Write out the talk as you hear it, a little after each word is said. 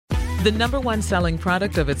The #1 selling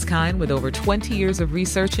product of its kind with over 20 years of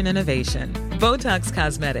research and innovation. Botox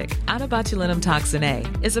Cosmetic, out of botulinum toxin A,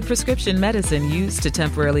 is a prescription medicine used to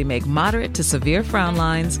temporarily make moderate to severe frown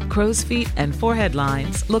lines, crow's feet, and forehead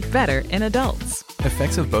lines look better in adults.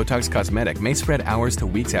 Effects of Botox Cosmetic may spread hours to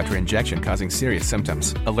weeks after injection, causing serious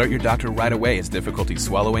symptoms. Alert your doctor right away as difficulty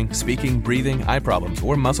swallowing, speaking, breathing, eye problems,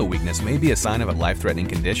 or muscle weakness may be a sign of a life-threatening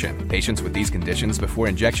condition. Patients with these conditions before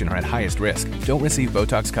injection are at highest risk. Don't receive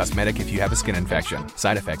Botox Cosmetic if you have a skin infection.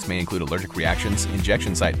 Side effects may include allergic reactions,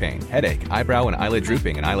 injection site pain, headache, eyebrow and eyelid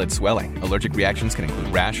drooping, and eyelid swelling. Allergic reactions can include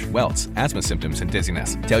rash, welts, asthma symptoms, and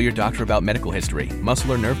dizziness. Tell your doctor about medical history,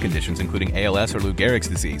 muscle or nerve conditions including ALS or Lou Gehrig's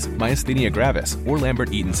disease, myasthenia gravis, or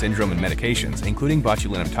Lambert-Eaton syndrome, and medications, including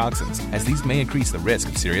botulinum toxins, as these may increase the risk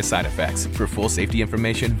of serious side effects. For full safety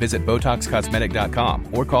information, visit BotoxCosmetic.com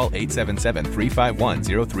or call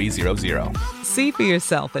 877-351-0300. See for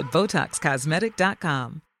yourself at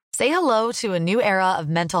BotoxCosmetic.com. Say hello to a new era of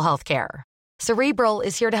mental health care. Cerebral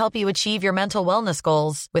is here to help you achieve your mental wellness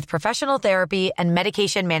goals with professional therapy and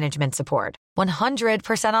medication management support.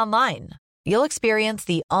 100% online. You'll experience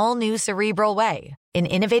the all-new Cerebral Way, an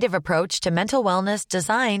innovative approach to mental wellness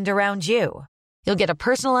designed around you. You'll get a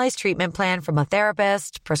personalized treatment plan from a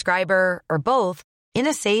therapist, prescriber, or both in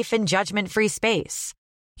a safe and judgment-free space.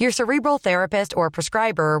 Your Cerebral therapist or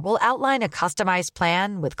prescriber will outline a customized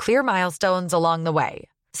plan with clear milestones along the way,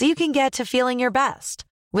 so you can get to feeling your best.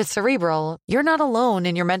 With Cerebral, you're not alone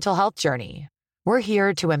in your mental health journey. We're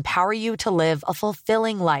here to empower you to live a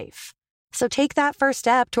fulfilling life. So take that first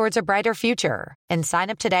step towards a brighter future and sign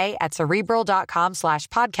up today at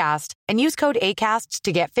Cerebral.com/podcast and use code ACAST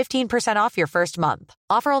to get 15% off your first month.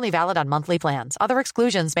 Offer only valid on monthly plans. Other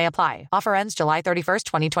exclusions may apply. Offer ends July 31st,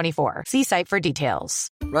 2024. See site for details.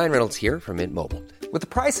 Ryan Reynolds here from Mint Mobile. With the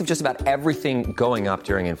price of just about everything going up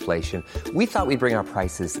during inflation, we thought we'd bring our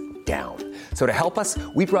prices down. So to help us,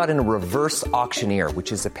 we brought in a reverse auctioneer,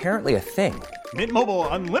 which is apparently a thing. Mint Mobile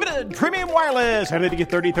Unlimited Premium Wireless. How to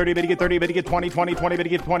get 30, 30, bit to get 30, bit to get 20, 20, 20, bit to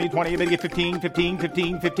get 20, 20, bit to get 15, 15,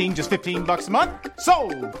 15, 15, just $15 a month?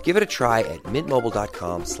 Sold! Give it a try at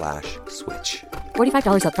mintmobile.com/switch.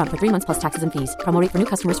 $45 up front for 3 months plus taxes and fees. Promo rate for new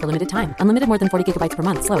customers for limited time. Unlimited more than 40 gigabytes per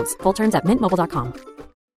month. Slows full terms at mintmobile.com.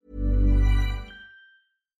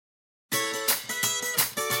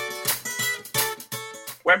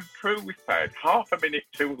 When Prue said half a minute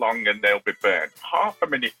too long and they'll be burnt, half a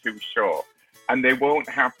minute too short and they won't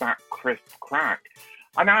have that crisp crack.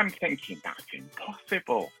 And I'm thinking, that's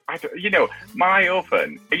impossible. My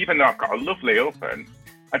oven, even though I've got a lovely oven,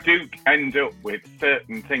 I do end up with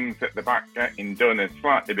certain things at the back getting done and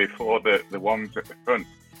slightly before the ones at the front.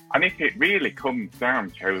 And if it really comes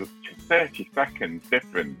down to 30 seconds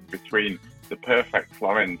difference between the perfect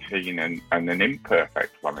Florentine and an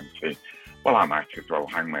imperfect Florentine, well, I might as well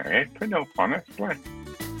hang my apron up, honestly.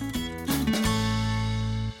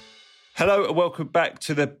 Hello and welcome back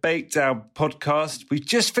to the Bakedown podcast. We've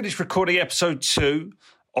just finished recording episode 2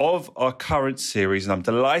 of our current series, and I'm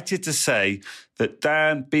delighted to say that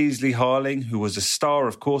Dan Beasley-Harling, who was a star,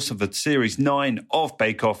 of course, of the Series 9 of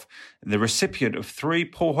Bake Off, and the recipient of 3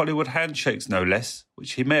 Paul Hollywood handshakes, no less,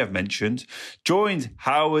 which he may have mentioned, joined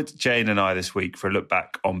Howard, Jane and I this week for a look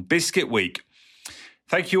back on Biscuit Week.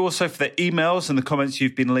 Thank you also for the emails and the comments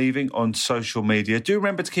you've been leaving on social media. Do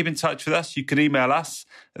remember to keep in touch with us. You can email us,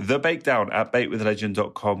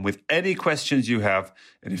 thebakedown@bakewithlegend.com, with any questions you have.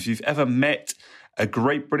 And if you've ever met a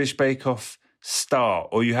Great British Bake Off star,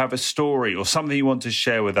 or you have a story or something you want to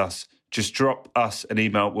share with us, just drop us an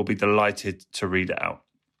email. We'll be delighted to read it out.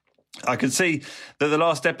 I can see that the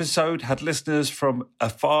last episode had listeners from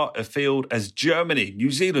as far afield as Germany,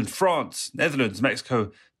 New Zealand, France, Netherlands,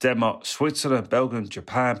 Mexico, Denmark, Switzerland, Belgium,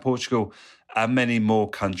 Japan, Portugal, and many more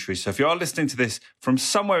countries. So if you are listening to this from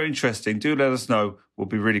somewhere interesting, do let us know. We'll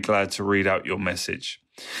be really glad to read out your message.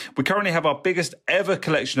 We currently have our biggest ever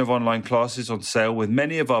collection of online classes on sale with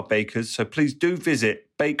many of our bakers. So please do visit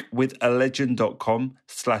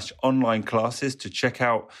bakewithalegend.com/online classes to check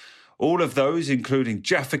out all of those, including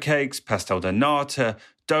Jaffa cakes, pastel de nata,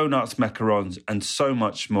 donuts, macarons, and so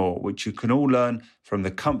much more, which you can all learn from the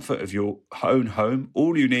comfort of your own home.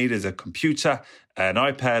 All you need is a computer, an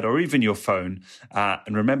iPad, or even your phone.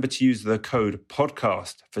 And remember to use the code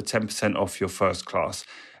PODCAST for 10% off your first class.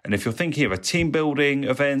 And if you're thinking of a team building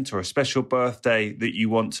event or a special birthday that you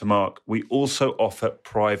want to mark, we also offer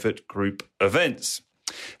private group events.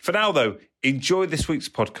 For now, though, enjoy this week's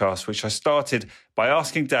podcast, which I started by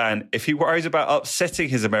asking Dan if he worries about upsetting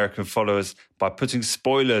his American followers by putting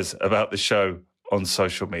spoilers about the show on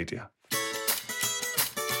social media.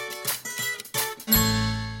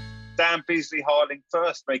 Dan Beasley-Harling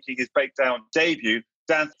first making his Bakedown debut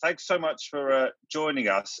Dan, thanks so much for joining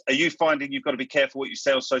us. Are you finding you've got to be careful what you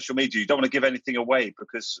say on social media? You don't want to give anything away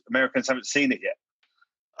because Americans haven't seen it yet.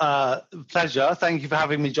 Pleasure. Thank you for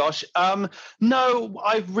having me, Josh. No,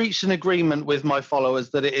 I've reached an agreement with my followers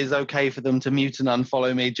that it is okay for them to mute and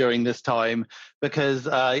unfollow me during this time because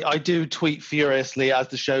I do tweet furiously as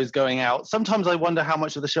the show's going out. Sometimes I wonder how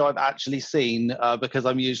much of the show I've actually seen because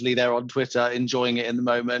I'm usually there on Twitter enjoying it in the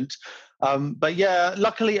moment. But yeah,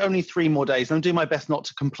 luckily only 3 more days. I'm doing my best not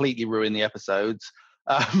to completely ruin the episodes.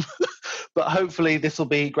 But hopefully this will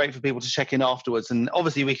be great for people to check in afterwards. And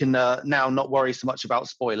obviously we can now not worry so much about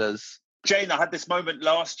spoilers. Jane, I had this moment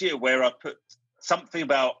last year where I put something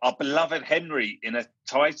about our beloved Henry in a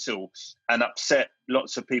title and upset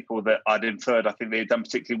lots of people that I'd inferred I think they had done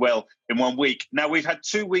particularly well in 1 week. Now, we've had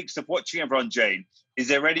 2 weeks of watching everyone, Jane. Is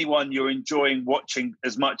there anyone you're enjoying watching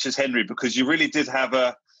as much as Henry? Because you really did have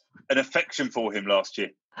an affection for him last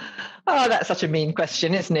year. Oh, that's such a mean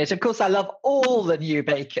question, isn't it? Of course, I love all the new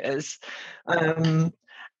bakers. And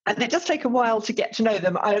it does take a while to get to know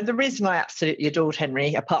them. The reason I absolutely adored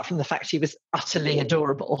Henry, apart from the fact he was utterly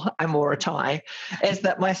adorable and wore a tie, is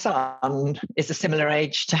that my son is a similar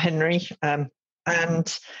age to Henry.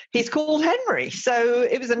 And he's called Henry. So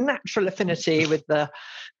it was a natural affinity with the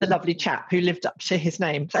lovely chap who lived up to his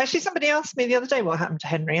name. So actually, somebody asked me the other day what happened to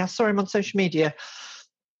Henry. I saw him on social media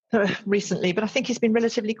recently, but I think he's been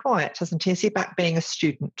relatively quiet, hasn't he? Is he back being a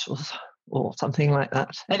student or something like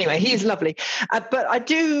that? Anyway, he's lovely. But I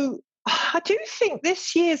do think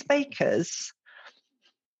this year's bakers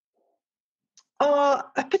are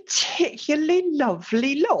a particularly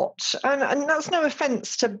lovely lot. And that's no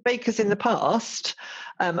offence to bakers in the past,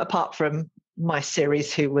 apart from my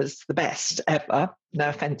series, who was the best ever. No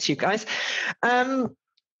offence, you guys.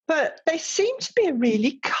 But they seem to be a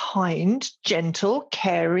really kind, gentle,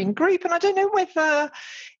 caring group. And I don't know whether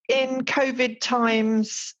in COVID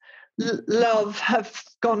times love have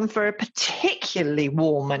gone for a particularly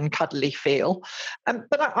warm and cuddly feel.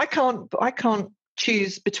 But I can't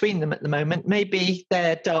choose between them at the moment. Maybe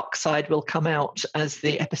their dark side will come out as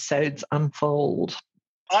the episodes unfold.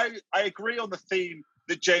 I agree on the theme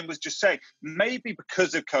that Jane was just saying. Maybe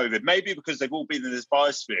because of COVID, maybe because they've all been in this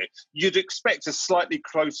biosphere, you'd expect a slightly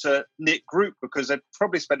closer knit group because they've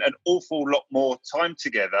probably spent an awful lot more time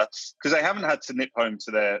together because they haven't had to nip home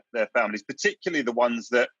to their families, particularly the ones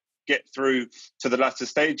that get through to the latter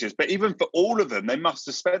stages. But even for all of them, they must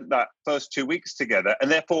have spent that first 2 weeks together.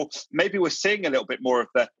 And therefore, maybe we're seeing a little bit more of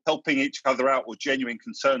the helping each other out or genuine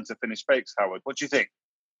concern to finish bakes, Howard. What do you think?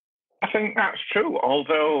 I think that's true,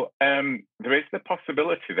 although there is the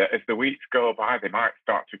possibility that as the weeks go by, they might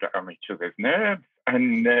start to get on each other's nerves.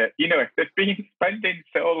 And, if they've been spending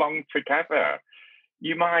so long together,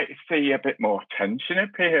 you might see a bit more tension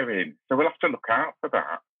appearing. So we'll have to look out for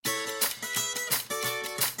that.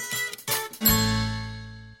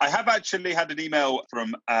 I have actually had an email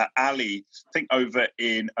from Ali, I think over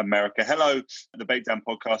in America. Hello, the Bake Down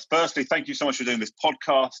podcast. Firstly, thank you so much for doing this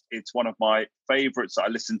podcast. It's one of my favourites that I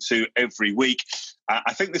listen to every week.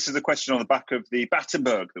 I think this is a question on the back of the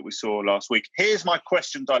Battenberg that we saw last week. Here's my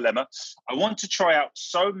question dilemma. I want to try out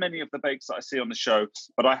so many of the bakes that I see on the show,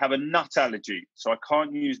 but I have a nut allergy, so I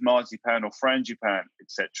can't use marzipan or frangipane,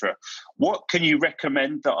 etc. What can you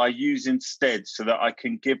recommend that I use instead so that I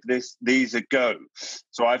can give these a go?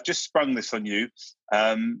 So I've just sprung this on you.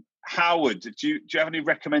 Howard, do you have any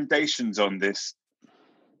recommendations on this?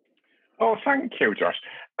 Oh, thank you, Josh.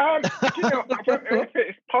 I don't know if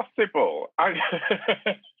it's possible.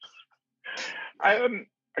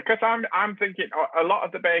 Because I'm thinking a lot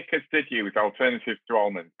of the bakers did use alternatives to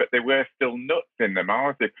almonds, but there were still nuts in the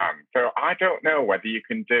marzipan. So I don't know whether you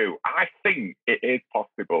can do. I think it is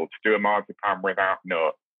possible to do a marzipan without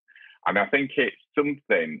nuts. And I think it's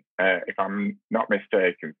something, if I'm not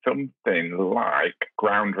mistaken, something like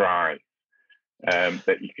ground rice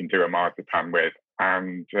that you can do a marzipan with.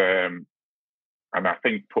 And I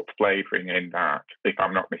think put flavouring in that, if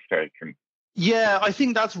I'm not mistaken. Yeah, I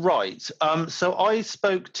think that's right. So I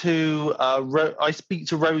speak to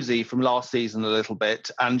Rosie from last season a little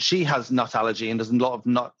bit, and she has nut allergy and does a lot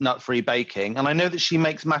of nut-free baking. And I know that she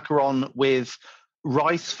makes macaron with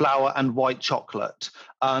rice flour and white chocolate.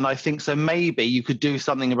 And I think so maybe you could do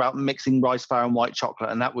something about mixing rice flour and white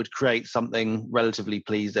chocolate, and that would create something relatively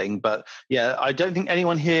pleasing. But yeah, I don't think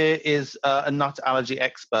anyone here is a nut allergy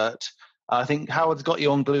expert. I think Howard's got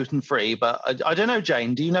you on gluten-free, but I don't know,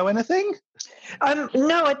 Jane, do you know anything? No,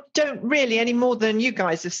 I don't really, any more than you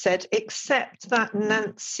guys have said, except that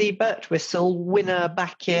Nancy Birtwistle winner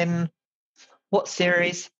back in What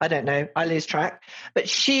series? I don't know. I lose track. But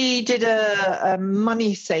she did a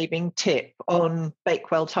money-saving tip on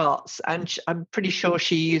Bakewell tarts, and I'm pretty sure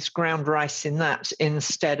she used ground rice in that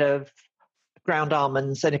instead of ground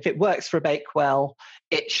almonds. And if it works for a Bakewell,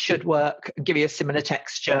 it should work and give you a similar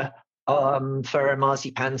texture for a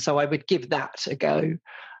marzipan. So I would give that a go.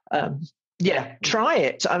 Try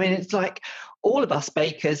it. I mean, it's like all of us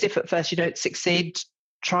bakers, if at first you don't succeed,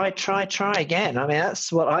 try again. I mean,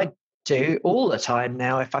 that's what I do all the time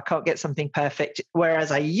now if I can't get something perfect.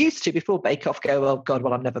 Whereas I used to, before Bake Off, go, oh God,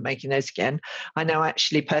 well, I'm never making those again. I now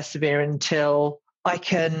actually persevere until I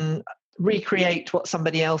can recreate what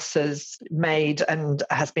somebody else has made and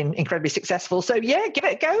has been incredibly successful. So yeah, give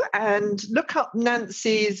it a go and look up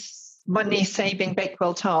Nancy's money-saving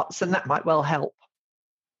Bakewell tarts, and that might well help.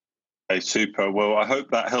 Okay, super. Well, I hope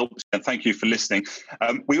that helps, and thank you for listening.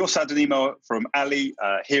 We also had an email from Ali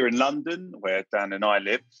here in London, where Dan and I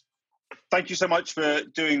live. Thank you so much for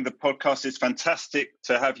doing the podcast. It's fantastic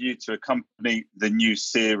to have you to accompany the new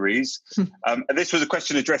series. And this was a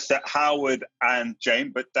question addressed at Howard and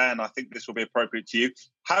Jane, but Dan, I think this will be appropriate to you.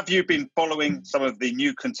 Have you been following some of the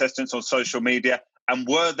new contestants on social media, and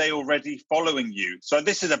were they already following you? So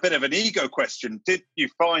this is a bit of an ego question. Did you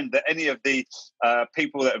find that any of the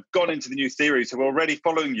people that have gone into the new series were already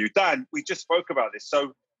following you? Dan, we just spoke about this.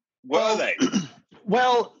 So were they?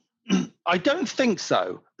 Well, I don't think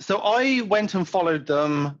so. So I went and followed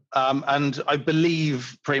them, and I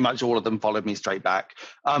believe pretty much all of them followed me straight back.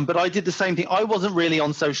 But I did the same thing. I wasn't really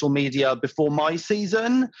on social media before my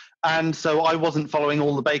season, and so I wasn't following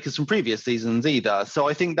all the bakers from previous seasons either. So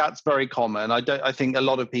I think that's very common. I think a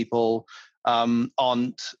lot of people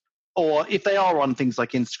aren't, or if they are on things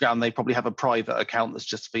like Instagram, they probably have a private account that's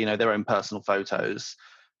just for, their own personal photos.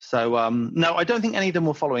 So, no, I don't think any of them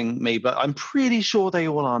were following me, but I'm pretty sure they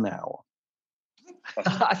all are now.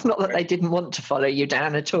 It's not that they didn't want to follow you,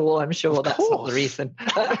 Dan, at all. I'm sure that's not the reason.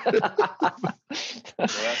 Well,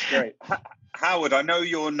 that's great. Howard, I know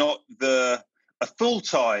you're not a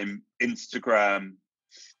full-time Instagram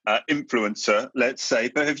influencer, let's say,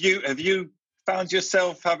 but have you found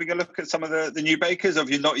yourself having a look at some of the new bakers, or have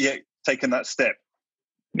you not yet taken that step?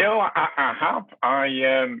 No, I have.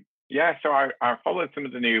 So I followed some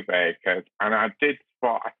of the new bakers, and I did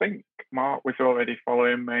spot, I think Mark was already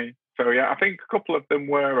following me. So yeah, I think a couple of them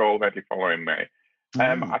were already following me.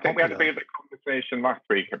 I think we had a bit of a conversation last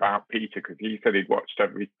week about Peter, because he said he'd watched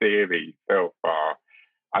every series so far,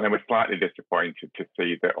 and I was slightly disappointed to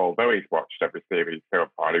see that although he's watched every series so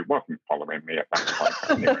far, he wasn't following me at that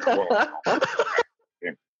point.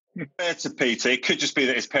 Fair to Peter, it could just be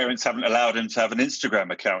that his parents haven't allowed him to have an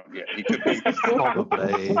Instagram account yet. He could be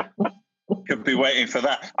probably could be waiting for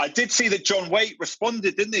that. I did see that John Waite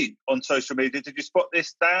responded, didn't he, on social media? Did you spot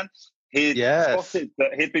this, Dan? He spotted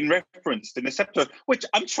that he'd been referenced in this episode, which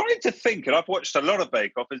I'm trying to think, and I've watched a lot of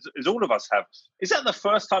Bake Off, as all of us have. Is that the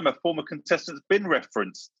first time a former contestant's been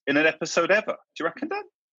referenced in an episode ever? Do you reckon, Dan?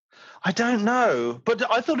 I don't know, but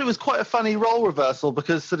I thought it was quite a funny role reversal,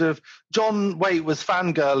 because sort of John Waite was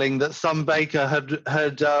fangirling that some baker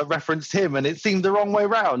had referenced him, and it seemed the wrong way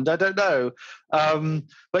round. I don't know.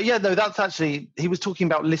 But yeah, no, that's actually, he was talking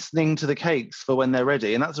about listening to the cakes for when they're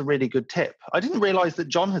ready, and that's a really good tip. I didn't realise that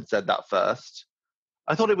John had said that first.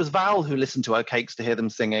 I thought it was Val who listened to her cakes to hear them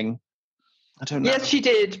singing. I don't know. Yes, she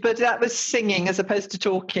did, but that was singing as opposed to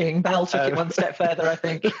talking. Val took it one step further, I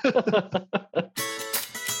think.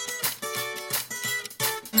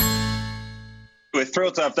 We're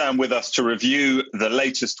thrilled to have Dan with us to review the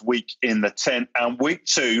latest week in the tent. And week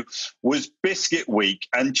 2 was Biscuit Week.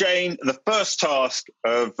 And Jane, the first task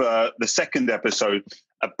of the second episode,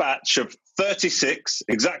 a batch of 36,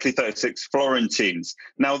 exactly 36 Florentines.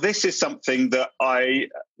 Now, this is something that I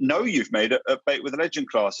know you've made at Bake with a Legend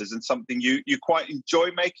classes, and something you quite enjoy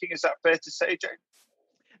making. Is that fair to say,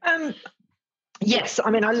 Jane? Yes,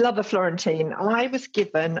 I mean, I love a Florentine. I was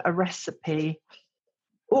given a recipe.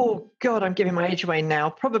 Oh, God, I'm giving my age away now.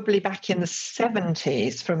 Probably back in the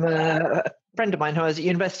 70s from a friend of mine who I was at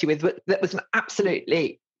university with, that was an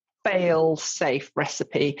absolutely fail-safe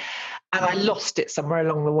recipe. And I lost it somewhere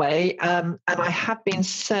along the way. And I have been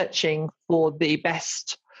searching for the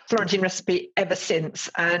best Florentine recipe ever since.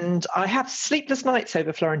 And I have sleepless nights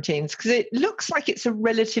over Florentines, because it looks like it's a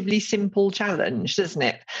relatively simple challenge, doesn't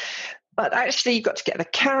it? But actually, you've got to get the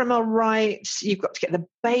caramel right, you've got to get the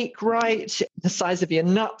bake right, the size of your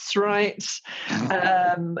nuts right.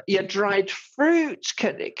 Your dried fruit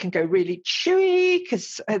can go really chewy,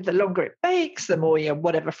 because the longer it bakes, the more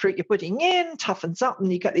whatever fruit you're putting in toughens up,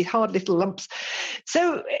 and you get these hard little lumps.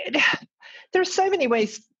 So There are so many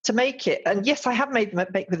ways to make it. And yes, I have made them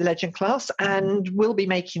at Bake with a Legend class and will be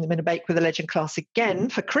making them in a Bake with a Legend class again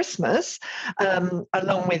for Christmas,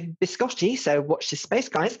 along with biscotti. So watch this space,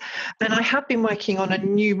 guys. And I have been working on a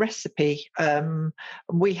new recipe.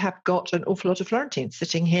 We have got an awful lot of Florentines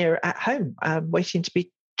sitting here at home, waiting to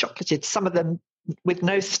be chocolated. Some of them with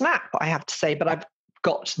no snap, I have to say, but I've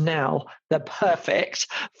got now the perfect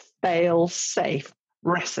fail-safe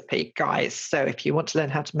recipe, guys. So if you want to learn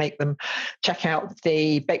how to make them, check out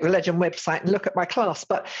the Bake with a Legend website and look at my class.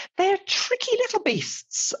 But they're tricky little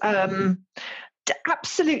beasts,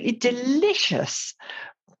 absolutely delicious,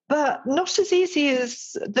 but not as easy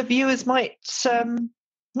as the viewers might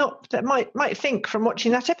think from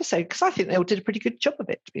watching that episode, because I think they all did a pretty good job of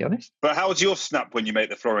it, to be honest. But how was your snap when you make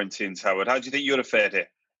the Florentines, Howard? How do you think you'd have fared it?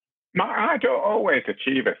 I don't always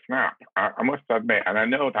achieve a snap, I must admit, and I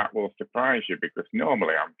know that will surprise you because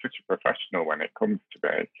normally I'm such a professional when it comes to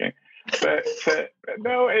baking. But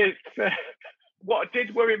no, it's what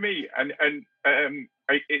did worry me, and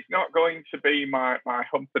it's not going to be my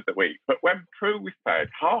hump of the week. But when Prue said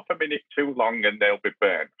half a minute too long and they'll be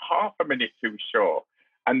burnt, half a minute too short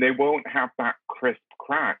and they won't have that crisp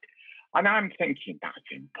crack. And I'm thinking, that's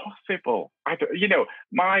impossible.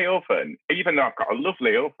 My oven, even though I've got a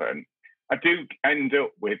lovely oven, I do end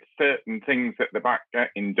up with certain things at the back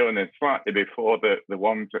getting done and slightly before the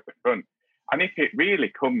ones at the front. And if it really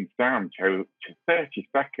comes down to 30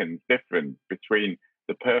 seconds difference between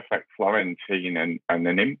the perfect Florentine and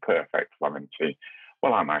an imperfect Florentine,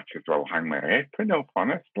 well, I might as well hang my apron up,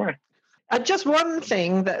 honestly. And just one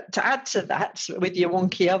thing to add to that with your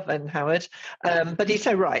wonky oven, Howard, but he's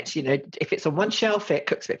so right, if it's on one shelf, it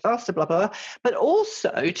cooks a bit faster, blah, blah, blah. But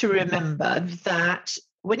also to remember that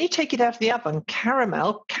when you take it out of the oven,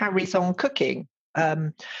 caramel carries on cooking.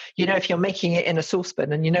 If you're making it in a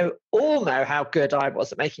saucepan, and all know how good I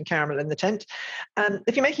was at making caramel in the tent.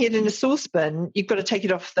 If you're making it in a saucepan, you've got to take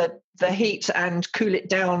it off the heat and cool it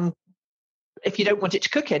down if you don't want it to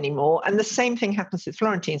cook anymore. And the same thing happens with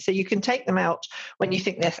Florentine. So you can take them out when you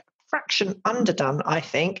think they're fraction underdone, I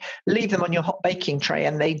think, leave them on your hot baking tray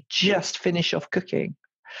and they just finish off cooking.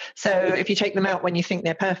 So if you take them out when you think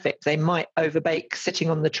they're perfect, they might overbake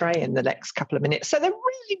sitting on the tray in the next couple of minutes. So they're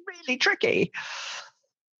really, really tricky.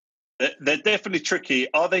 They're definitely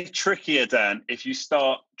tricky. Are they trickier, Dan, if you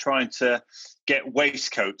start trying to get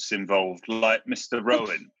waistcoats involved, like Mr.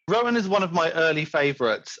 Rowan? Rowan is one of my early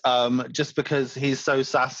favourites, just because he's so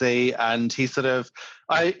sassy and he's sort of.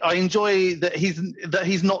 I enjoy that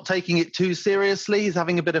he's not taking it too seriously. He's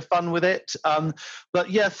having a bit of fun with it. But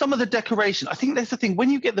yeah, some of the decoration. I think that's the thing. When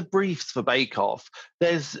you get the briefs for Bake Off,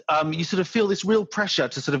 there's you sort of feel this real pressure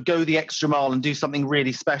to sort of go the extra mile and do something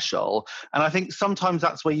really special. And I think sometimes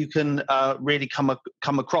that's where you can really come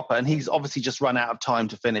a cropper. And he's obviously just run out of time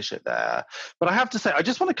to finish it there. But I have to say, I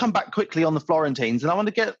just want to come back quickly on the Florentines, and I want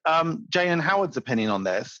to get Jane and Howard's opinion on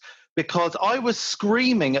this, because I was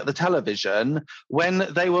screaming at the television when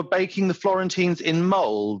they were baking the Florentines in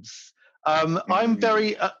moulds. I'm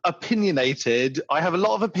very opinionated. I have a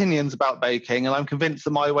lot of opinions about baking, and I'm convinced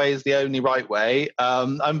that my way is the only right way.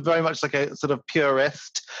 I'm very much like a sort of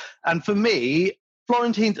purist. And for me,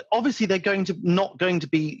 Florentines, obviously they're not going to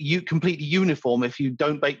be completely uniform if you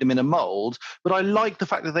don't bake them in a mold, but I like the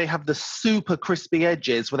fact that they have the super crispy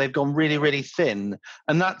edges where they've gone really, really thin.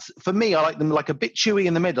 And that's, for me, I like them like a bit chewy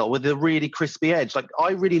in the middle with a really crispy edge. Like,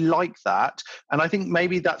 I really like that. And I think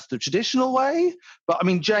maybe that's the traditional way. But I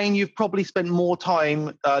mean, Jane, you've probably spent more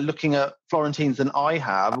time looking at Florentines than I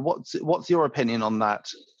have. What's your opinion on that?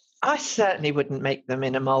 I certainly wouldn't make them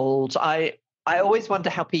in a mold. I always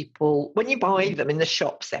wonder how people, when you buy them in the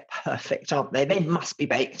shops, they're perfect, aren't they? They must be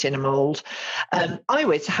baked in a mould. I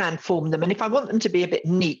always hand form them, and if I want them to be a bit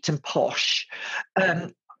neat and posh,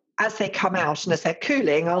 as they come out and as they're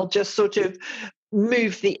cooling, I'll just sort of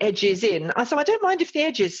move the edges in. So I don't mind if the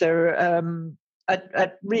edges are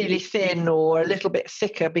really thin or a little bit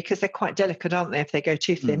thicker, because they're quite delicate, aren't they, if they go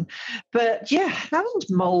too thin. But yeah, hand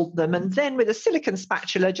mould them, and then with a silicone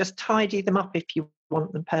spatula just tidy them up if you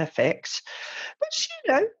want them perfect. But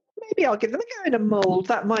maybe I'll give them a go in a mould.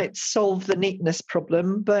 That might solve the neatness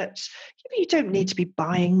problem. But you don't need to be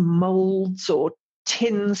buying moulds or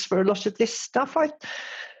tins for a lot of this stuff. I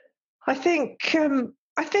think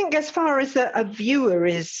as far as a viewer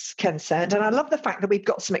is concerned, and I love the fact that we've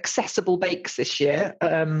got some accessible bakes this year,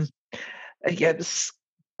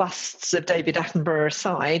 busts of David Attenborough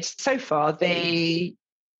aside, so far the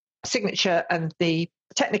signature and the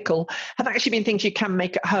technical have actually been things you can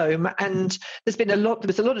make at home. And there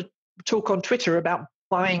was a lot of talk on Twitter about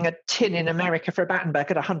buying a tin in America for a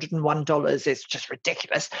Battenberg at $101 is just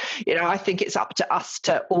ridiculous. I think it's up to us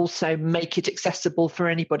to also make it accessible for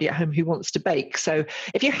anybody at home who wants to bake. So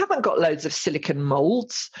if you haven't got loads of silicone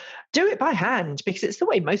molds, do it by hand, because it's the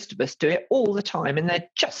way most of us do it all the time, and they're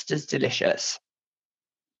just as delicious.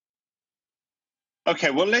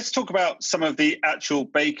 Okay, well, let's talk about some of the actual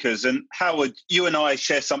bakers. And Howard, you and I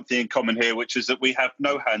share something in common here, which is that we have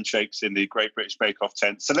no handshakes in the Great British Bake Off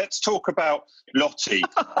tent. So let's talk about Lottie.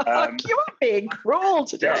 You are being cruel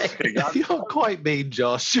today. You're quite mean,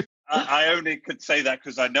 Josh. I only could say that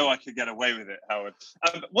because I know I could get away with it, Howard.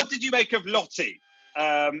 What did you make of Lottie?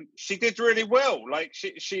 She did really well. Like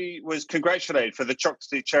she was congratulated for the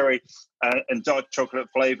chocolatey cherry and dark chocolate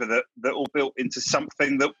flavour that all built into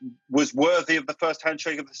something that was worthy of the first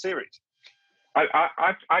handshake of the series.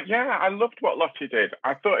 I loved what Lottie did.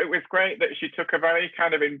 I thought it was great that she took a very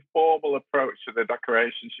kind of informal approach to the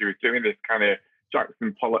decoration. She was doing this kind of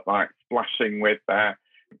Jackson Pollock-like splashing with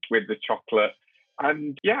the chocolate.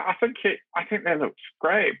 And yeah, I think they looked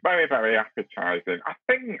great, very, very appetising. I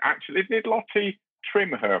think actually, did Lottie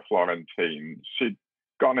trim her Florentine? She'd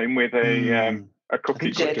gone in with a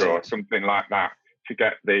cookie cutter or something like that to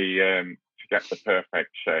get the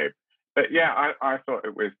perfect shape. But yeah, I thought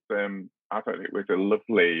it was a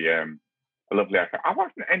lovely effort. I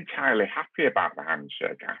wasn't entirely happy about the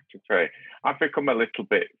handshake, I have to say. I've become a little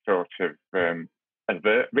bit sort of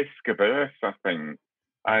risk averse, I think.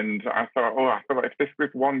 And I thought if this was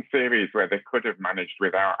one series where they could have managed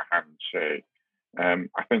without a handshake,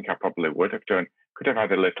 I think I probably would have done. Could have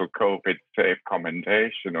had a little COVID-safe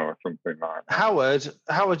commendation or something like that.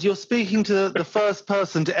 Howard, you're speaking to the first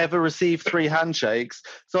person to ever receive 3 handshakes.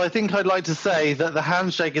 So I think I'd like to say that the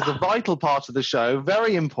handshake is a vital part of the show,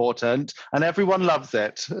 very important, and everyone loves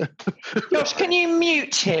it. Josh, can you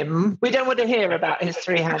mute him? We don't want to hear about his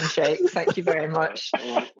 3 handshakes. Thank you very much.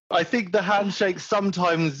 I think the handshakes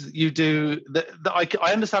sometimes you do. I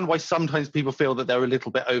understand why sometimes people feel that they're a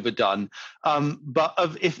little bit overdone. But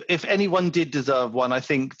if anyone did deserve one, I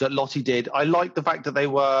think that Lottie did. I like the fact that they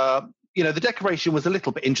were, the decoration was a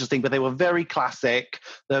little bit interesting, but they were very classic.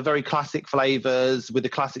 They're very classic flavors with the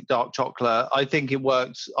classic dark chocolate. I think it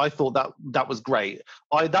worked. I thought that was great.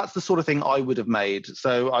 That's the sort of thing I would have made.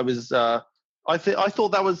 So I was. I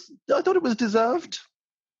thought it was deserved.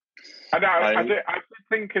 And I did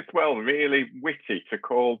think as well, really witty to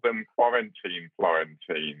call them Florentines.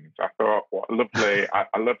 I thought, what lovely. I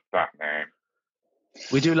loved that name.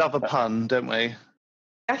 We do love a pun, don't we?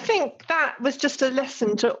 I think that was just a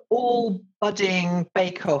lesson to all budding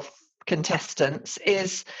bake-off contestants,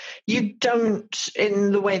 is you don't,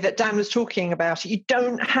 in the way that Dan was talking about it, you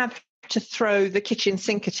don't have to throw the kitchen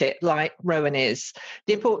sink at it like Rowan is.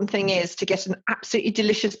 The important thing is to get an absolutely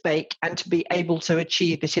delicious bake and to be able to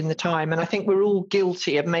achieve it in the time. And I think we're all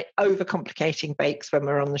guilty of overcomplicating bakes when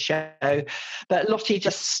we're on the show. But Lottie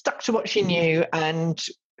just stuck to what she knew and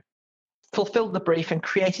fulfilled the brief and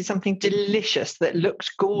created something delicious that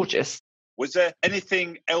looked gorgeous. Was there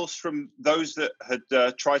anything else from those that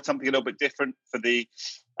had tried something a little bit different for the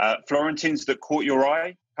Florentines that caught your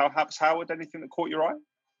eye? Perhaps, Howard, anything that caught your eye?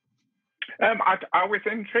 I was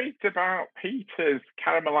intrigued about Peter's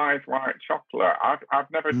caramelised white chocolate. I've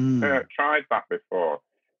never tried that before.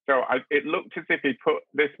 So it looked as if he put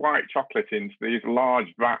this white chocolate into these large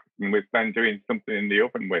vats and was then doing something in the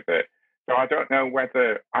oven with it. So I don't know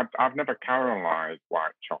whether I've never caramelised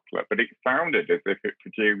white chocolate, but it sounded as if it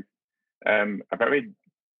produced a very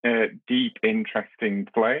deep, interesting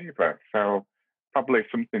flavour. So probably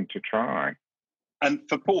something to try. And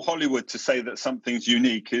for Paul Hollywood to say that something's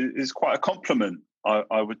unique is quite a compliment,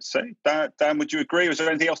 I would say. Dan, would you agree? Was there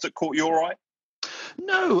anything else that caught your eye?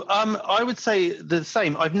 No, I would say the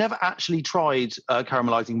same. I've never actually tried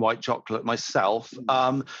caramelizing white chocolate myself,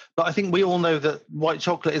 but I think we all know that white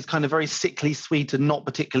chocolate is kind of very sickly sweet and not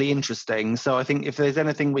particularly interesting. So I think if there's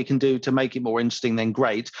anything we can do to make it more interesting, then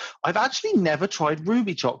great. I've actually never tried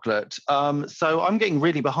ruby chocolate, so I'm getting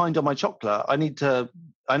really behind on my chocolate. I need to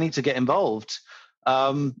get involved.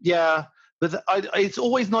 But it's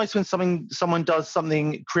always nice when someone does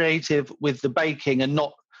something creative with the baking and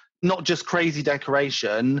not just crazy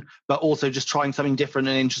decoration, but also just trying something different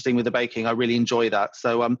and interesting with the baking. I really enjoy that.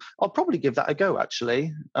 So I'll probably give that a go,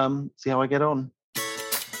 actually. See how I get on.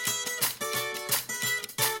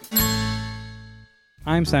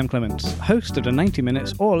 I'm Sam Clements, host of the 90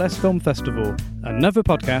 Minutes or Less Film Festival, another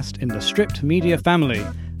podcast in the Stripped Media family,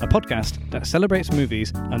 a podcast that celebrates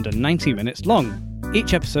movies under 90 minutes long.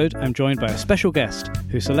 Each episode, I'm joined by a special guest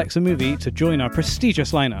who selects a movie to join our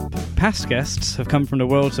prestigious lineup. Past guests have come from the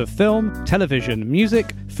worlds of film, television,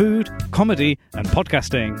 music, food, comedy, and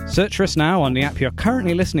podcasting. Search for us now on the app you're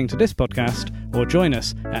currently listening to this podcast, or join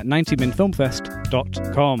us at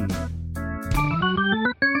 90minfilmfest.com.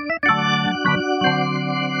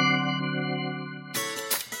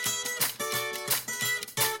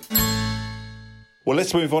 Well,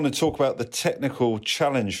 let's move on and talk about the technical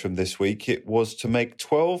challenge from this week. It was to make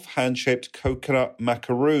 12 hand-shaped coconut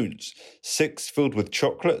macaroons, 6 filled with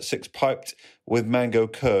chocolate, 6 piped with mango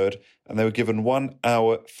curd, and they were given 1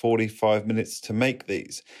 hour, 45 minutes to make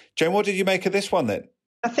these. Jane, what did you make of this one then?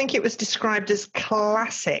 I think it was described as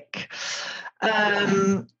classic.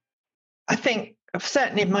 I think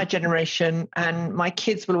certainly in my generation, and my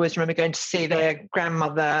kids will always remember going to see their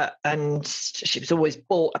grandmother, and she was always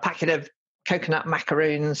bought a packet of coconut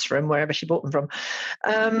macaroons from wherever she bought them from.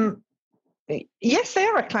 Yes, they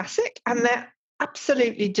are a classic, and they're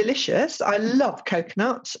absolutely delicious. I love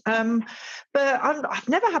coconut, but I've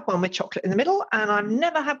never had one with chocolate in the middle, and I've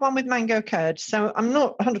never had one with mango curd. So I'm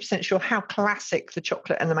not 100% sure how classic the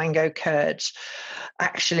chocolate and the mango curd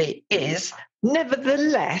actually is.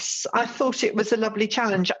 Nevertheless, I thought it was a lovely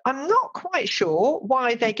challenge. I'm not quite sure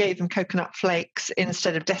why they gave them coconut flakes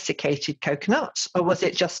instead of desiccated coconut, or was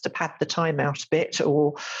it just to pad the time out a bit,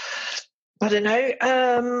 or I don't know.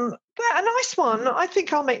 But a nice one. I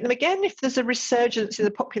think I'll make them again if there's a resurgence in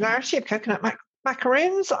the popularity of coconut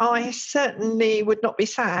macaroons. I certainly would not be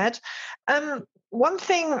sad. One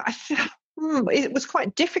thing it was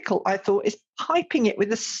quite difficult, I thought, is piping it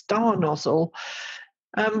with a star nozzle.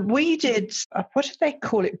 We did, what did they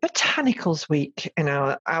call it? Botanicals Week in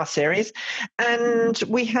our series. And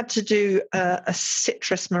we had to do a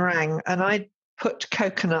citrus meringue. And I put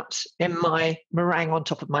coconut in my meringue on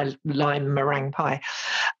top of my lime meringue pie.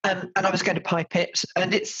 And I was going to pipe it.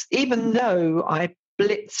 And it's, even though I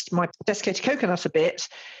blitzed my desiccated coconut a bit,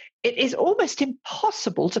 it is almost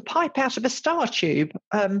impossible to pipe out of a star tube.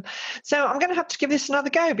 So I'm going to have to give this another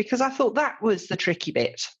go, because I thought that was the tricky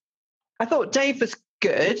bit. I thought Dave was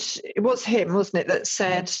good. It was him, wasn't it, that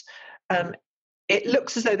said it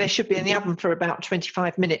looks as though they should be in the oven for about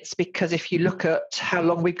 25 minutes, because if you look at how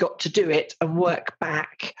long we've got to do it and work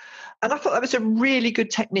back. And I thought that was a really good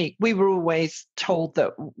technique. We were always told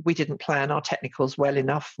that we didn't plan our technicals well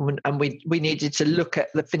enough, and we needed to look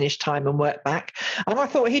at the finish time and work back. And I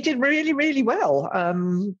thought he did really, really well.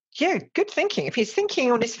 Yeah, good thinking. If he's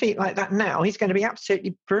thinking on his feet like that now, he's going to be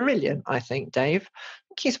absolutely brilliant, I think, Dave. I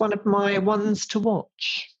think he's one of my ones to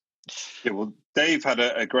watch. Yeah, well, Dave had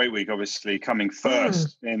a great week, obviously, coming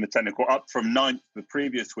first in the technical, up from 9th the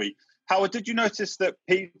previous week. Howard, did you notice that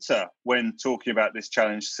Peter, when talking about this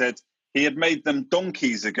challenge, said he had made them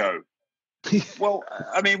donkeys ago? Well,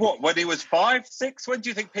 I mean, what, when he was 5, 6? When do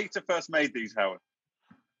you think Peter first made these, Howard?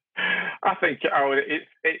 I think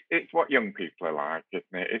it's what young people are like, isn't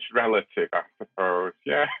it? It's relative, I suppose,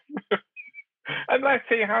 yeah. Unless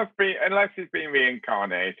he's been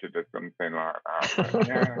reincarnated or something like that. But,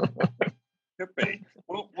 yeah. Could be.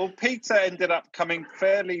 Well, Peter ended up coming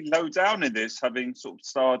fairly low down in this, having sort of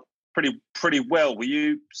starred pretty well. Were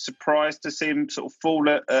you surprised to see him sort of fall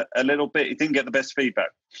a little bit? He didn't get the best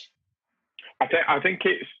feedback. I think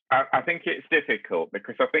it's difficult,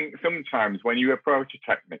 because I think sometimes when you approach a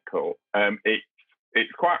technical,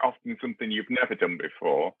 it's quite often something you've never done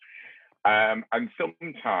before. And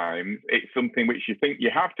sometimes it's something which you think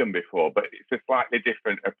you have done before, but it's a slightly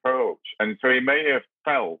different approach. And so he may have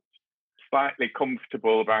felt slightly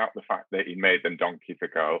comfortable about the fact that he made them donkeys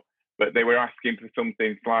ago, but they were asking for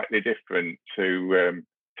something slightly different to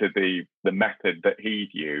the method that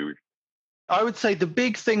he'd used. I would say the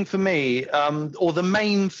big thing for me, or the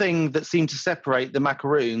main thing that seemed to separate the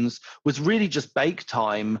macaroons, was really just bake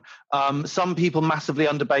time. Some people massively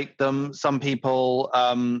underbaked them. Some people,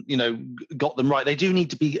 got them right. They do need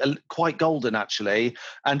to be quite golden, actually.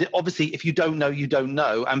 And obviously, if you don't know, you don't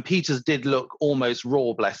know. And Peter's did look almost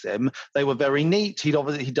raw, bless him. They were very neat. He'd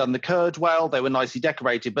done the curd well. They were nicely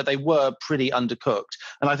decorated, but they were pretty undercooked.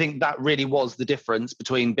 And I think that really was the difference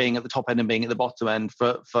between being at the top end and being at the bottom end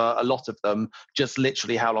for a lot of them. Just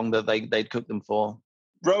literally how long they'd cooked them for.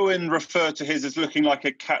 Rowan referred to his as looking like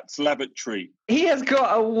a cat's lavatory. He has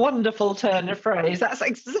got a wonderful turn of phrase. That's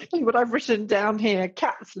exactly what I've written down here,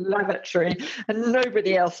 cat's lavatory. And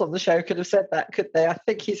nobody else on the show could have said that, could they? I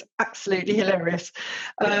think he's absolutely hilarious.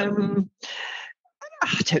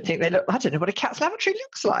 I don't think they look. I don't know what a cat's lavatory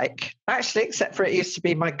looks like, actually, except for it used to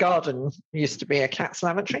be my garden used to be a cat's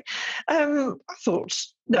lavatory. I thought,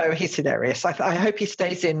 no, he's hilarious. I hope he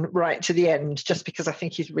stays in right to the end, just because I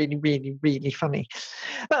think he's really, really, really funny.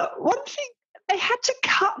 But one thing they had to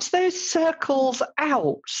cut those circles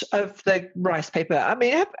out of the rice paper. I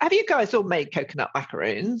mean, have you guys all made coconut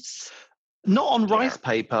macaroons? Not on rice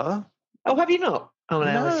paper. Oh, have you not? Oh,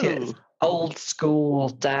 No. It's old school,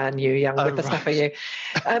 Dan, you young whippersnapper, you.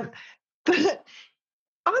 But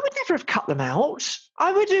I would never have cut them out.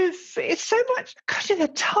 I would have, it's so much, God, the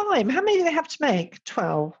time. How many do they have to make?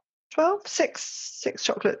 12? 6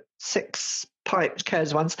 chocolate, 6 piped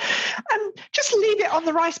curds ones. And just leave it on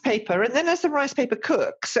the rice paper. And then as the rice paper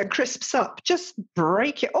cooks and crisps up, just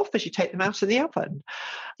break it off as you take them out of the oven.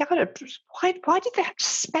 Why did they have to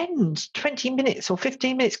spend 20 minutes or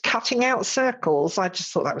 15 minutes cutting out circles? I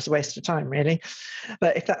just thought that was a waste of time, really.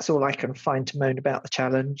 But if that's all I can find to moan about the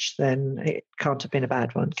challenge, then it can't have been a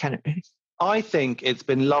bad one, can it really? I think it's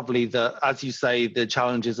been lovely that, as you say, the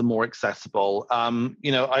challenges are more accessible. I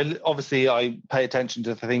pay attention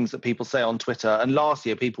to the things that people say on Twitter. And last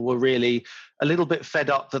year, people were really a little bit fed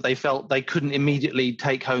up that they felt they couldn't immediately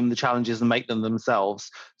take home the challenges and make them themselves.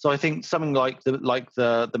 So I think something like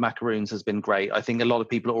the macaroons has been great. I think a lot of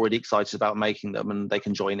people are already excited about making them and they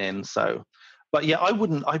can join in. So, but yeah,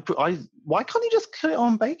 why can't you just put it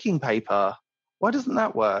on baking paper? Why doesn't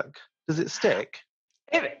that work? Does it stick?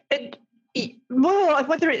 Well,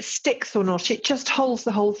 whether it sticks or not, it just holds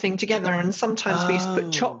the whole thing together. And sometimes we used to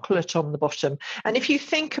put chocolate on the bottom. And if you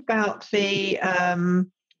think about the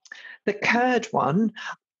curd one,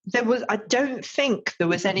 I don't think there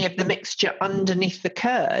was any of the mixture underneath the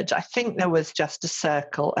curd. I think there was just a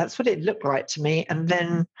circle. That's what it looked like to me. And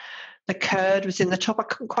then the curd was in the top. I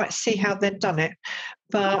couldn't quite see how they'd done it,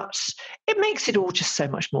 but it makes it all just so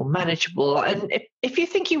much more manageable. And if you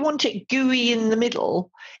think you want it gooey in the middle,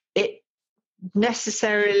 it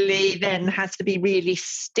necessarily then has to be really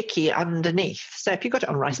sticky underneath. So if you've got it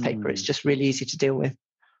on rice paper, it's just really easy to deal with.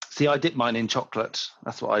 See, I dip mine in chocolate.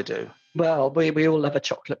 That's what I do. Well, we all love a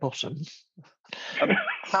chocolate bottom.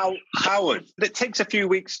 Howard, it takes a few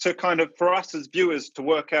weeks to for us as viewers to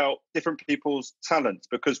work out different people's talents,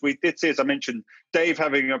 because we did see, as I mentioned, Dave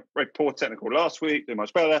having a poor technical last week, doing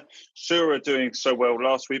much better. Shura doing so well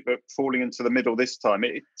last week, but falling into the middle this time.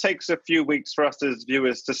 It takes a few weeks for us as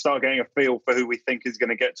viewers to start getting a feel for who we think is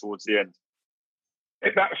going to get towards the end.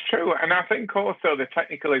 That's true. And I think also the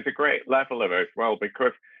technical is a great leveler as well,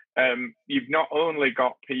 because you've not only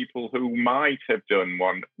got people who might have done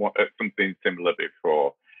something similar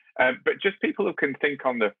before, but just people who can think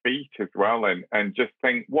on their feet as well, and just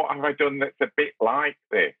think, what have I done that's a bit like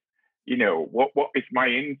this? What is my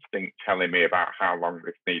instinct telling me about how long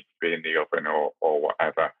this needs to be in the oven or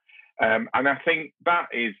whatever? And I think that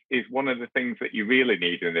is one of the things that you really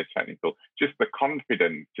need in the technical, just the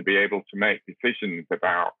confidence to be able to make decisions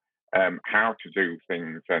about how to do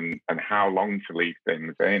things and how long to leave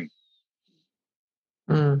things in.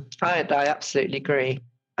 I absolutely agree.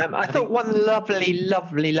 I thought one lovely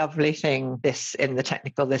thing in the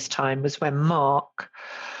technical this time was when Mark,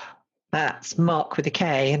 that's Mark with a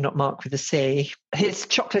K and not Mark with a C, his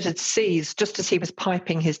chocolate had seized just as he was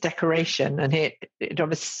piping his decoration, and it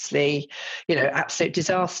obviously, absolute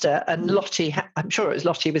disaster. And Lottie, I'm sure it was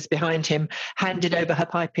Lottie, was behind him, handed over her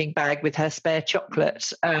piping bag with her spare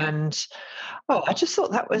chocolate. And I just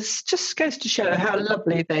thought that just goes to show how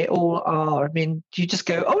lovely they all are. I mean, you just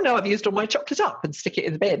go, oh no, I've used all my chocolate up, and stick it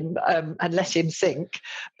in the bin and let him sink.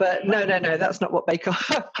 But no, that's not what Bake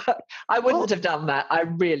Off. I wouldn't have done that. I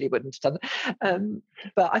really wouldn't have done that.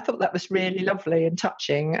 But I thought that was really lovely and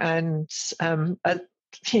touching, and isn't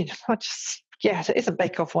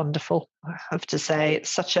Bake Off wonderful? I have to say, it's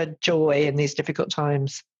such a joy in these difficult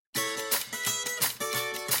times.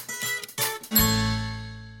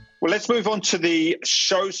 Well, let's move on to the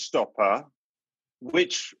showstopper,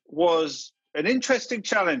 which was an interesting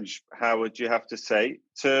challenge, Howard, you have to say,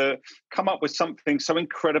 to come up with something so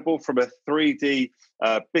incredible from a 3D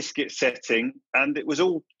biscuit setting. And it was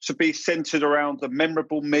all to be centered around a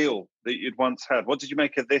memorable meal that you'd once had. What did you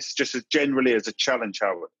make of this, just as generally as a challenge,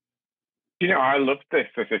 Howard? I loved this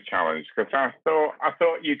as a challenge, because I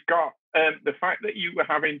thought you'd got the fact that you were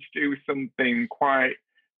having to do something quite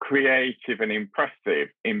creative and impressive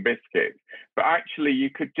in biscuits, but actually you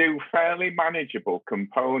could do fairly manageable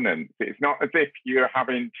components. It's not as if you're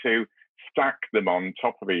having to stack them on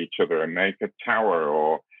top of each other and make a tower,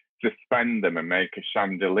 or suspend them and make a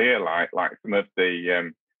chandelier like some of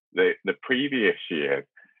the previous years.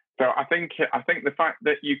 So I think the fact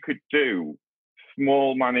that you could do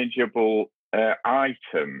small manageable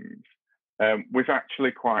items was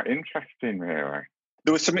actually quite interesting, really.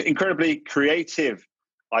 There was some incredibly creative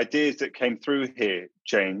ideas that came through here,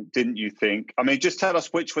 Jane, didn't you think? I mean, just tell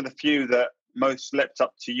us which were the few that most leapt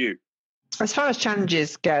up to you. As far as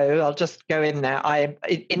challenges go, I'll just go in there. I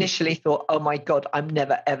initially thought, oh my God, I'm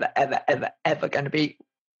never, ever, ever, ever, ever going to be,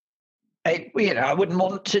 I wouldn't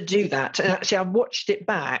want to do that. And actually, I watched it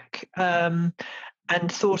back and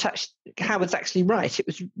thought actually Howard's actually right. It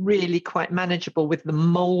was really quite manageable with the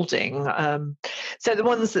moulding. So the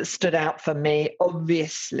ones that stood out for me,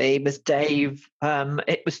 obviously, was Dave.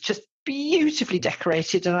 It was just beautifully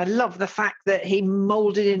decorated, and I love the fact that he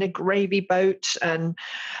moulded in a gravy boat and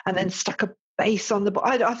then stuck a base on the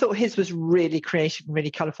bottom. I thought his was really creative and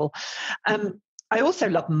really colourful. I also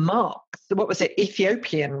love Mark. What was it?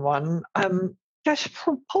 Ethiopian one.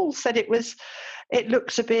 Paul said it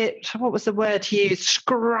looked a bit, what was the word he used?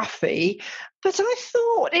 Scruffy. But I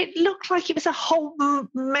thought it looked like it was a whole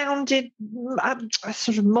mounded,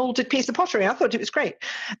 sort of moulded piece of pottery. I thought it was great.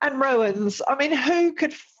 And Rowan's, I mean, who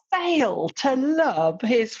could fail to love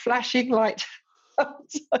his flashing light?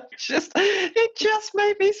 It just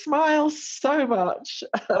made me smile so much.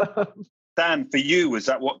 Dan, for you, was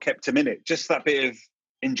that what kept him in it? Just that bit of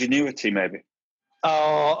ingenuity, maybe?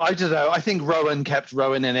 Oh, I don't know. I think Rowan kept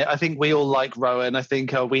Rowan in it. I think we all like Rowan. I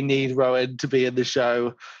think we need Rowan to be in the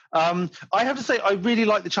show. I have to say, I really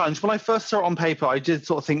like the challenge. When I first saw it on paper, I did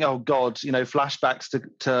sort of think, oh, God, flashbacks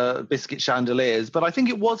to Biscuit Chandeliers. But I think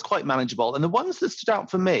it was quite manageable. And the ones that stood out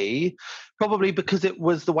for me, probably because it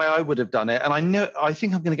was the way I would have done it. And I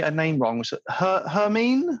think I'm going to get a name wrong.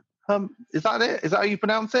 Hermine? Is that it? Is that how you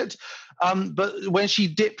pronounce it? But when she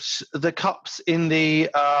dipped the cups in the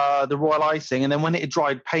royal icing, and then when it had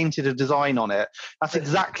dried, painted a design on it, that's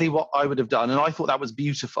exactly what I would have done. And I thought that was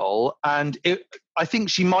beautiful. And I think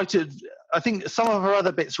she might have. I think some of her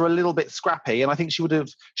other bits were a little bit scrappy, and I think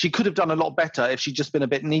she could have done a lot better if she'd just been a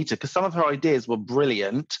bit neater, because some of her ideas were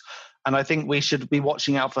brilliant. And I think we should be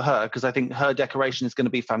watching out for her, because I think her decoration is going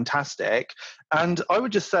to be fantastic. And I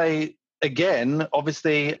would just say, again,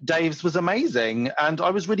 obviously, Dave's was amazing. And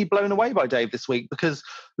I was really blown away by Dave this week, because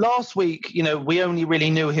last week, we only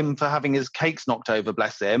really knew him for having his cakes knocked over,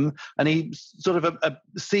 bless him. And he sort of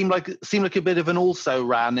seemed like a bit of an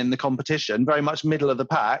also-ran in the competition, very much middle of the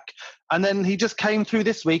pack. And then he just came through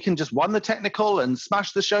this week and just won the technical and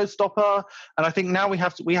smashed the showstopper. And I think now we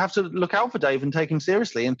have to look out for Dave and take him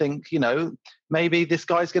seriously and think, maybe this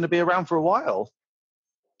guy's going to be around for a while.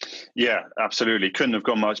 Yeah, absolutely. Couldn't have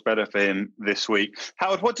gone much better for him this week.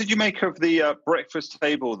 Howard, what did you make of the breakfast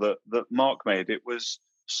table that Mark made? It was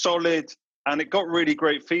solid, and it got really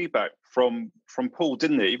great feedback from Paul,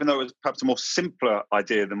 didn't it? Even though it was perhaps a more simpler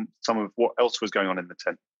idea than some of what else was going on in the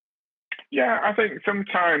tent. Yeah, I think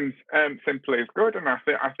sometimes simple is good, and I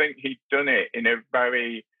think he'd done it in a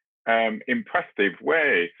very impressive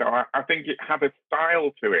way. So I think it had a style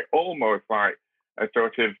to it, almost like a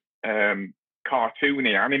sort of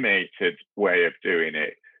cartoony, animated way of doing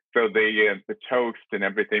it. So the toast and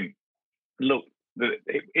everything, look,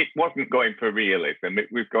 it wasn't going for realism. It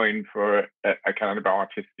was going for a kind of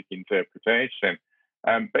artistic interpretation.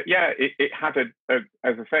 But yeah, it had as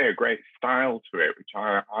I say, a great style to it, which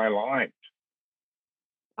I liked.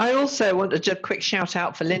 I also want to do a quick shout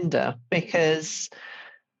out for Linda, because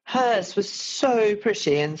hers was so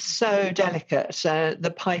pretty and so delicate.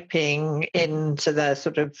 The piping into the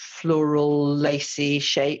sort of floral, lacy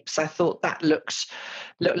shapes, I thought that looked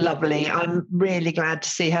lovely. I'm really glad to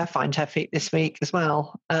see her find her feet this week as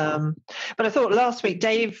well. But I thought last week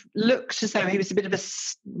Dave looked as though he was a bit of a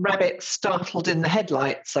rabbit startled in the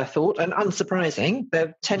headlights, I thought, and unsurprising.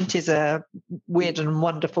 The tent is a weird and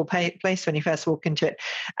wonderful place when you first walk into it.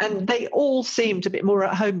 And they all seemed a bit more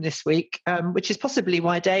at home this week, which is possibly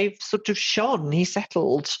why Dave sort of shone. He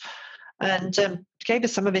settled and gave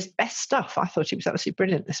us some of his best stuff. I thought he was absolutely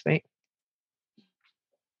brilliant this week.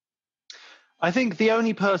 I think the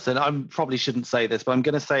only person, I probably shouldn't say this, but I'm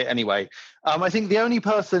going to say it anyway. I think the only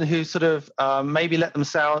person who sort of maybe let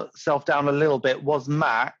themselves down a little bit was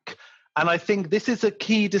Mac. And I think this is a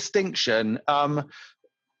key distinction.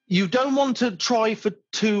 You don't want to try for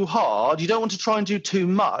too hard. You don't want to try and do too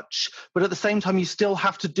much, but at the same time, you still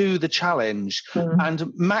have to do the challenge.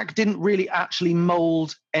 And Mac didn't really actually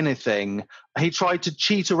mold anything. He tried to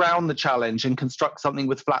cheat around the challenge and construct something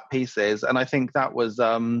with flat pieces. And I think that was,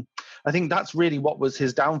 I think that's really what was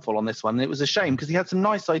his downfall on this one. And it was a shame, because he had some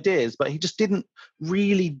nice ideas, but he just didn't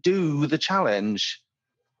really do the challenge.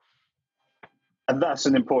 And that's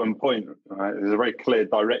an important point, right? There's a very clear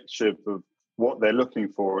direction of what they're looking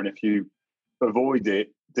for, and if you avoid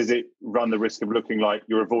it, does it run the risk of looking like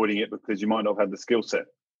you're avoiding it because you might not have had the skill set?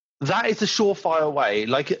 That is a surefire way.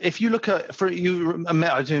 Like if you look at, I don't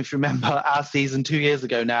know if you remember our season 2 years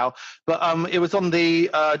ago now, but it was on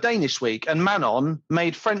the Danish week, and Manon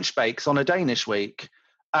made French bakes on a Danish week.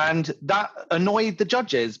 And that annoyed the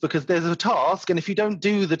judges because there's a task, and if you don't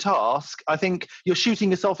do the task, I think you're shooting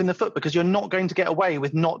yourself in the foot because you're not going to get away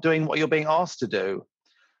with not doing what you're being asked to do.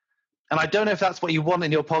 And I don't know if that's what you want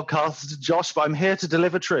in your podcast, Josh, but I'm here to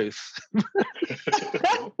deliver truth.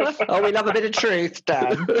 Oh, we love a bit of truth,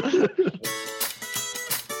 Dan.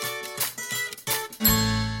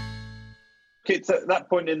 It's at that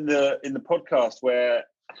point in the podcast where,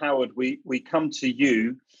 Howard, we come to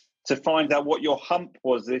you to find out what your hump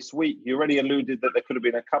was this week. You already alluded that there could have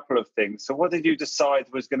been a couple of things. So what did you decide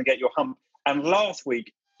was going to get your hump? And last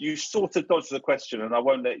week, you sort of dodged the question, and I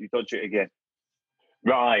won't let you dodge it again.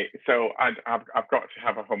 Right. So I've got to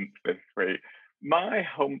have a hump this week. My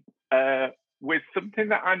hump was something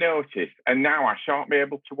that I noticed, and now I shan't be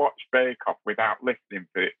able to watch Bake Off without listening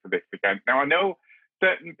for this again. Now, I know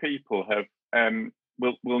certain people have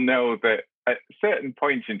will know that at certain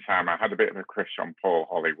points in time, I had a bit of a crush on Paul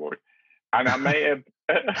Hollywood, and I may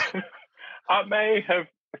have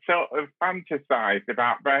sort of fantasized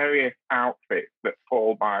about various outfits that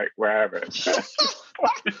Paul might wear.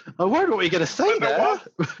 I wonder what you're going to say there.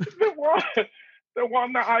 The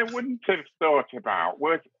one that I wouldn't have thought about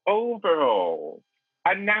was overalls,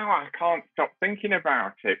 and now I can't stop thinking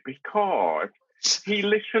about it because he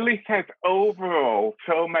literally says overall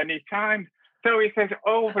so many times. So he says,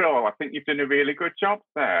 overall, I think you've done a really good job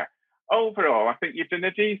there. Overall, I think you've done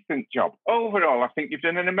a decent job. Overall, I think you've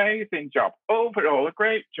done an amazing job. Overall, a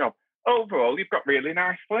great job. Overall, you've got really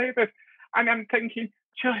nice flavours. And I'm thinking,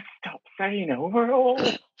 just stop saying overall.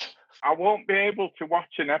 I won't be able to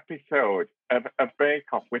watch an episode of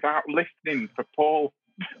Bake Off without listening for Paul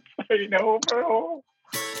saying overall.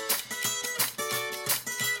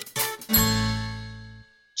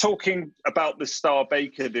 Talking about the Star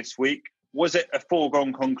Baker this week, was it a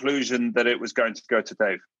foregone conclusion that it was going to go to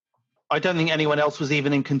Dave? I don't think anyone else was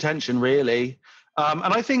even in contention, really.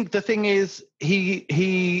 And I think the thing is,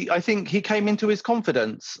 I think he came into his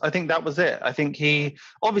confidence. I think that was it. I think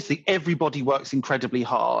obviously everybody works incredibly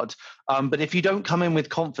hard, but if you don't come in with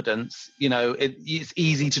confidence, it's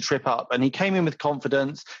easy to trip up. And he came in with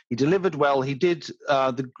confidence. He delivered well. He did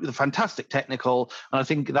the fantastic technical, and I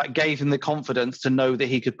think that gave him the confidence to know that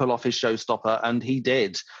he could pull off his showstopper, and he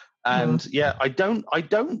did. And I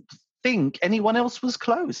don't think anyone else was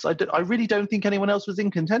close. I really don't think anyone else was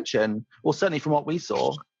in contention, or certainly from what we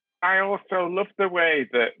saw. I also love the way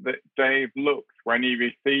that Dave looks when he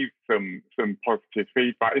receives some positive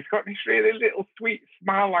feedback. He's got this really little sweet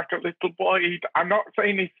smile like a little boy. I'm not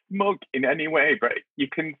saying he's smug in any way, but you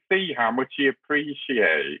can see how much he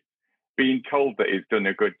appreciates being told that he's done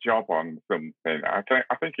a good job on something. I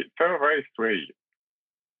think it's so very sweet.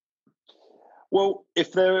 Well,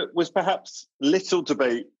 if there was perhaps little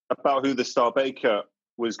debate about who the Star Baker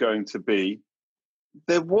was going to be,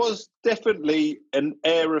 there was definitely an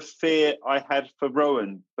air of fear I had for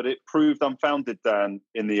Rowan, but it proved unfounded, Dan,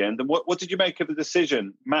 in the end. And what did you make of the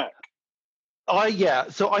decision, Mac?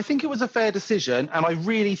 So I think it was a fair decision, and I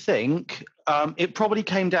really think it probably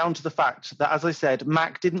came down to the fact that, as I said,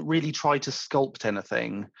 Mac didn't really try to sculpt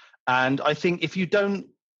anything. And I think if you don't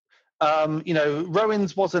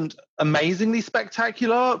Rowan's wasn't amazingly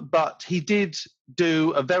spectacular, but he did do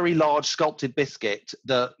a very large sculpted biscuit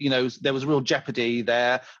that, there was real jeopardy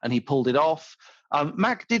there, and he pulled it off.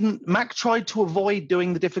 Mac tried to avoid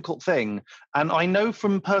doing the difficult thing. And I know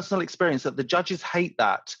from personal experience that the judges hate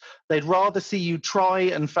that. They'd rather see you try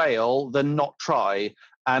and fail than not try.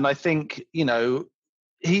 And I think,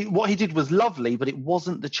 what he did was lovely, but it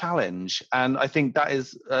wasn't the challenge. And I think that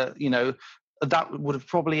is, that would have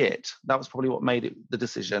probably it. That was probably what made it the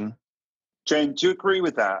decision. Jane, do you agree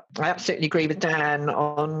with that? I absolutely agree with Dan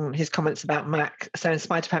on his comments about Mac. So in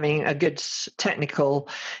spite of having a good technical,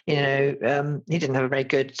 he didn't have a very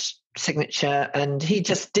good signature, and he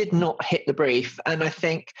just did not hit the brief. And I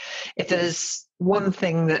think if there's one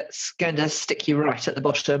thing that's going to stick you right at the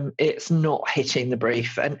bottom, it's not hitting the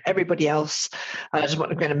brief. And everybody else, I just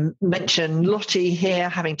want to mention Lottie here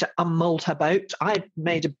having to unmold her boat. I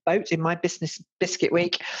made a boat in my business biscuit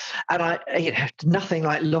week, and nothing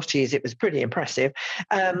like Lottie's. It was pretty impressive.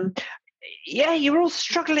 You're all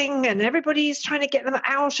struggling, and everybody's trying to get them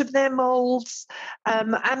out of their molds.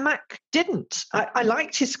 And Mac didn't. I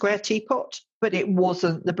liked his square teapot, but it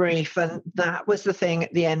wasn't the brief, and that was the thing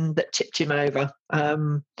at the end that tipped him over. I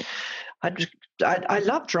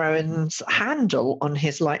loved Rowan's handle on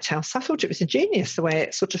his lighthouse. I thought it was ingenious the way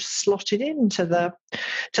it sort of slotted into the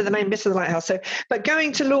main bit of the lighthouse. So, but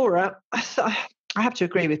going to Laura, I have to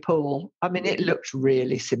agree with Paul. I mean, it looked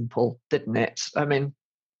really simple, didn't it? I mean,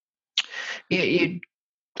 you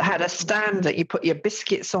had a stand that you put your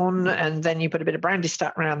biscuits on, and then you put a bit of brandy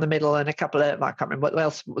stack around the middle and a couple of, I can't remember what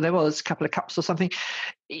else there was, a couple of cups or something.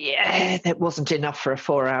 Yeah, that wasn't enough for a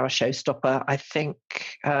 4-hour showstopper. I think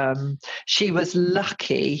she was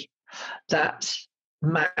lucky that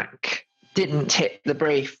Mac didn't hit the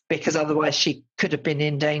brief, because otherwise she could have been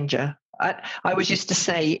in danger. I always used to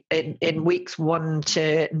say in weeks 1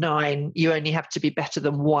 to 9, you only have to be better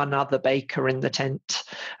than one other baker in the tent.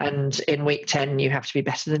 And in week 10, you have to be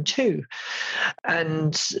better than 2.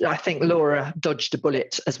 And I think Laura dodged a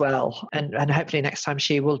bullet as well. And hopefully next time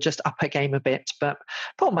she will just up her game a bit. But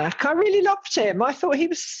poor Mac, I really loved him. I thought he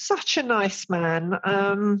was such a nice man,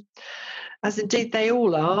 as indeed they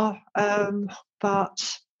all are.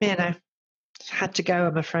 But, had to go,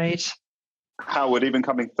 I'm afraid. Howard, even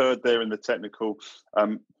coming third there in the technical,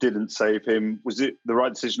 didn't save him. Was it the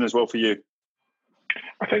right decision as well for you?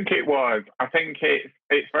 I think it was. I think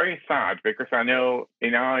it's very sad, because I know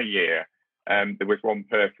in our year there was one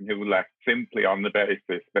person who left simply on the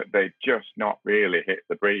basis that they'd just not really hit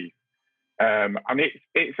the brief. And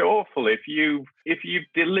it's awful if you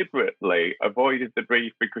deliberately avoided the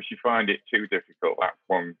brief because you find it too difficult. That's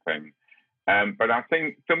one thing. But I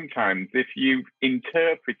think sometimes if you've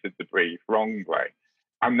interpreted the brief wrongly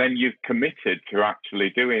and then you've committed to actually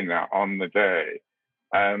doing that on the day,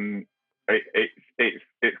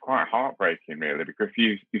 it's quite heartbreaking, really, because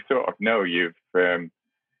you sort of know you've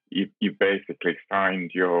basically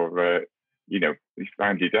signed your you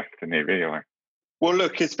signed your destiny, really. Well,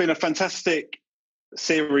 look, it's been a fantastic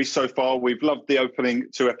series so far. We've loved the opening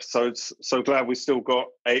 2 episodes. So glad we've still got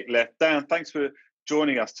 8 left. Dan, thanks for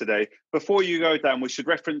joining us today. Before you go, Dan, we should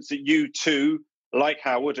reference that you too, like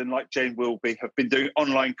Howard and like Jane Wilby, have been doing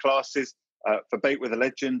online classes for Bake with a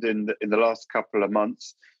Legend in the last couple of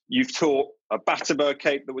months. You've taught a Battenberg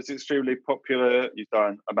cake that was extremely popular. You've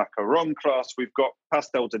done a macaron class. We've got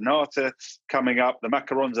pastel de nata coming up. The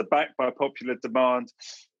macarons are back by popular demand.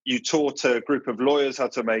 You taught a group of lawyers how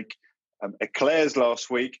to make eclairs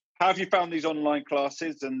last week. How have you found these online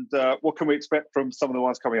classes, and what can we expect from some of the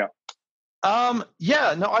ones coming up? I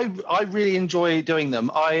really enjoy doing them.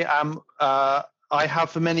 I have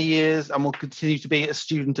for many years and will continue to be a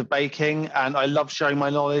student of baking, and I love sharing my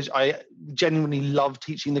knowledge. I genuinely love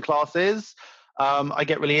teaching the classes. I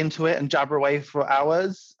get really into it and jabber away for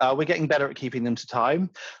hours. We're getting better at keeping them to time.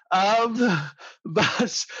 I'm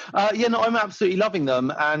absolutely loving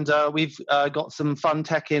them. And we've got some fun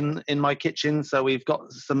tech in my kitchen. So we've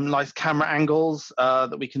got some nice camera angles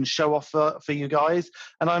that we can show off for you guys.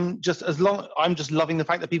 And I'm just loving the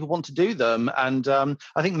fact that people want to do them. And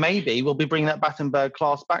I think maybe we'll be bringing that Battenberg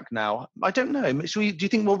class back now. I don't know. Do you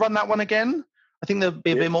think we'll run that one again? I think there'll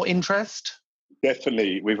be a bit more interest.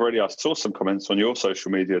 Definitely. We've already saw some comments on your social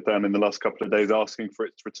media, Dan, in the last couple of days asking for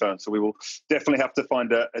it to return. So we will definitely have to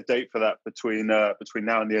find a date for that between now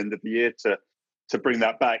and the end of the year to bring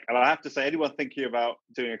that back. And I have to say, anyone thinking about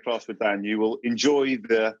doing a class with Dan, you will enjoy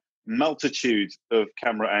the multitude of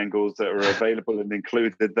camera angles that are available and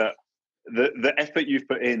included, that the effort you've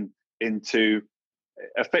put into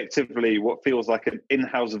effectively what feels like an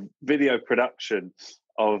in-house video production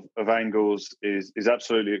of angles is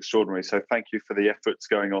absolutely extraordinary. So thank you for the efforts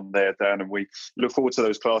going on there, Dan, and we look forward to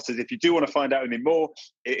those classes. If you do want to find out any more,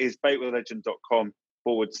 it is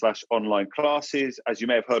bakewithalegend.com/online classes. As you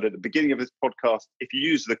may have heard at the beginning of this podcast, if you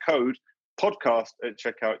use the code podcast at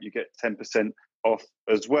checkout, you get 10% off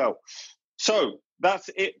as well. So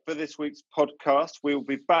that's it for this week's podcast. We'll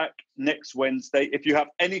be back next Wednesday. If you have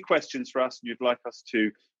any questions for us and you'd like us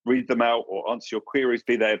to read them out or answer your queries,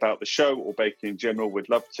 be they about the show or baking in general, we'd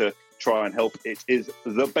love to try and help. It is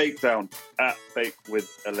The Bakedown at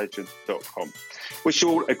bakewithalegend.com. Wish you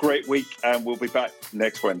all a great week, and we'll be back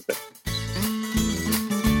next Wednesday.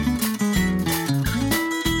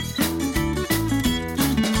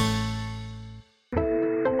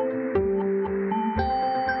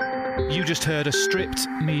 You just heard a Stripped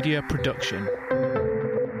Media production.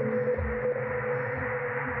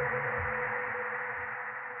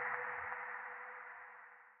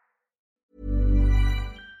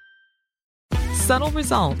 Subtle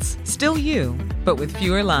results, still you, but with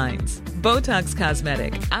fewer lines. Botox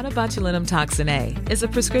Cosmetic, out-of-botulinum toxin A, is a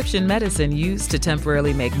prescription medicine used to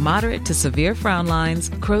temporarily make moderate to severe frown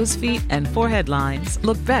lines, crow's feet, and forehead lines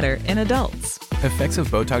look better in adults. Effects of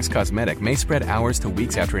Botox Cosmetic may spread hours to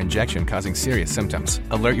weeks after injection, causing serious symptoms.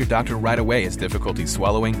 Alert your doctor right away as difficulty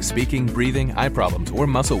swallowing, speaking, breathing, eye problems, or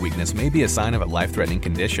muscle weakness may be a sign of a life-threatening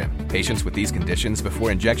condition. Patients with these conditions before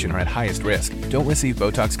injection are at highest risk. Don't receive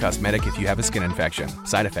Botox Cosmetic if you have a skin infection.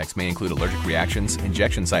 Side effects may include allergic reactions,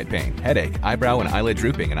 injection site pain, headache, eyebrow and eyelid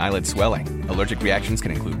drooping, and eyelid swelling. Allergic reactions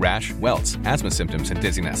can include rash, welts, asthma symptoms, and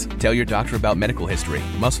dizziness. Tell your doctor about medical history,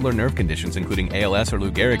 muscle or nerve conditions including ALS or Lou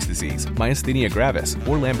Gehrig's disease, myasthenia gravis,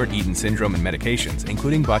 or Lambert-Eaton syndrome, and medications,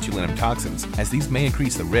 including botulinum toxins, as these may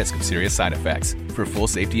increase the risk of serious side effects. For full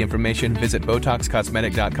safety information, visit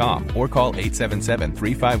BotoxCosmetic.com or call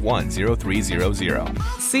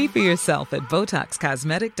 877-351-0300. See for yourself at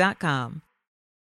BotoxCosmetic.com.